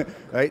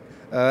 right?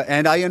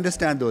 And I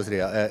understand those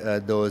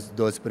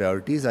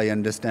priorities. I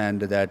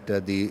understand that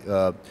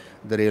the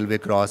railway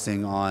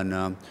crossing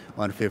on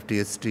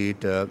 50th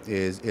Street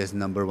is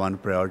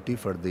 #1 priority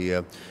for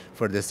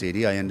the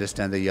city. I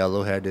understand the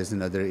Yellowhead is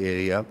another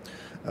area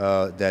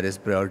that is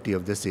priority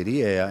of the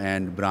city,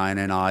 and Brian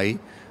and I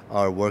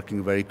are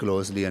working very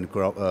closely and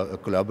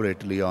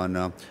collaboratively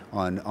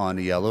on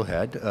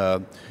Yellowhead.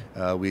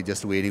 We're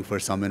just waiting for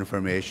some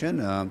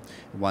information.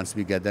 Once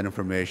we get that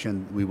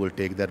information, we will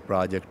take that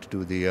project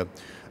to the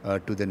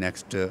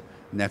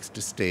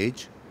next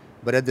stage.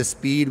 But at the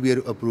speed we are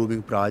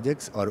approving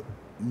projects or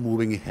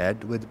moving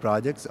ahead with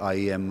projects, I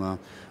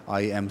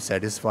am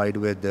satisfied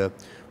with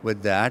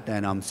that,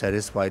 and I'm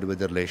satisfied with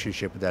the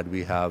relationship that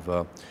we have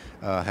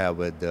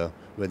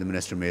with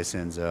Minister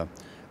Mason's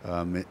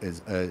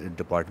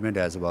department,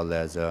 as well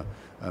as Mayor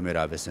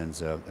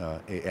Iveson's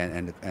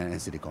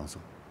and City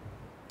Council.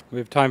 We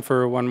have time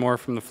for one more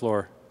from the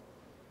floor.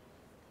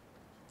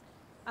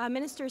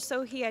 Minister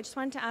Sohi, I just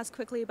wanted to ask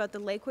quickly about the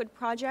Lakewood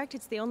project.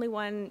 It's the only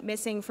one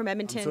missing from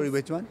Edmonton's... I'm sorry,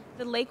 which one?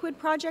 The Lakewood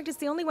project is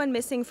the only one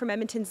missing from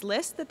Edmonton's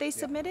list that they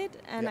submitted,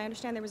 and I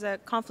understand there was a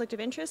conflict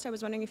of interest. I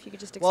was wondering if you could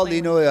just explain. Well,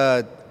 you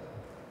know,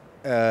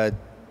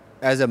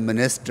 as a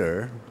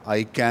minister,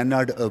 I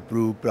cannot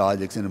approve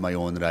projects in my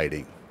own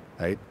riding,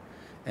 right?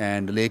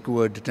 And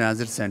Lakewood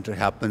Transit Center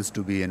happens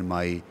to be in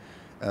my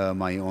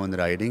own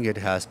riding. It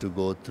has to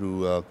go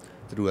through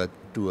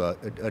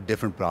a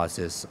different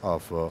process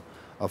of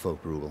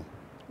approval.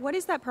 What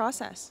is that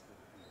process?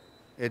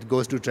 It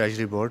goes to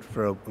Treasury Board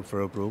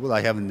for approval.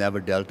 I have never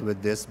dealt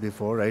with this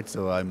before, right?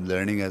 So I'm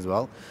learning as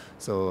well.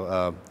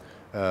 So,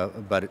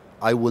 but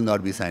I will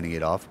not be signing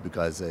it off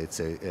because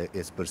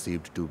it's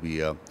perceived to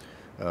be a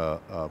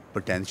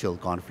potential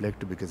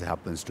conflict because it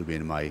happens to be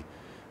in my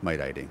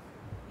riding.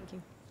 Thank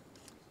you.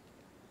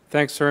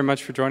 Thanks very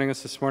much for joining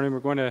us this morning. We're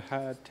going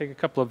to take a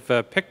couple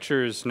of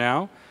pictures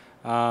now.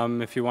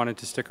 If you wanted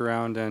to stick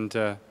around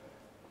and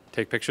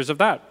take pictures of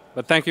that.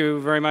 But thank you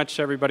very much,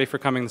 everybody, for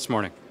coming this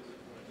morning.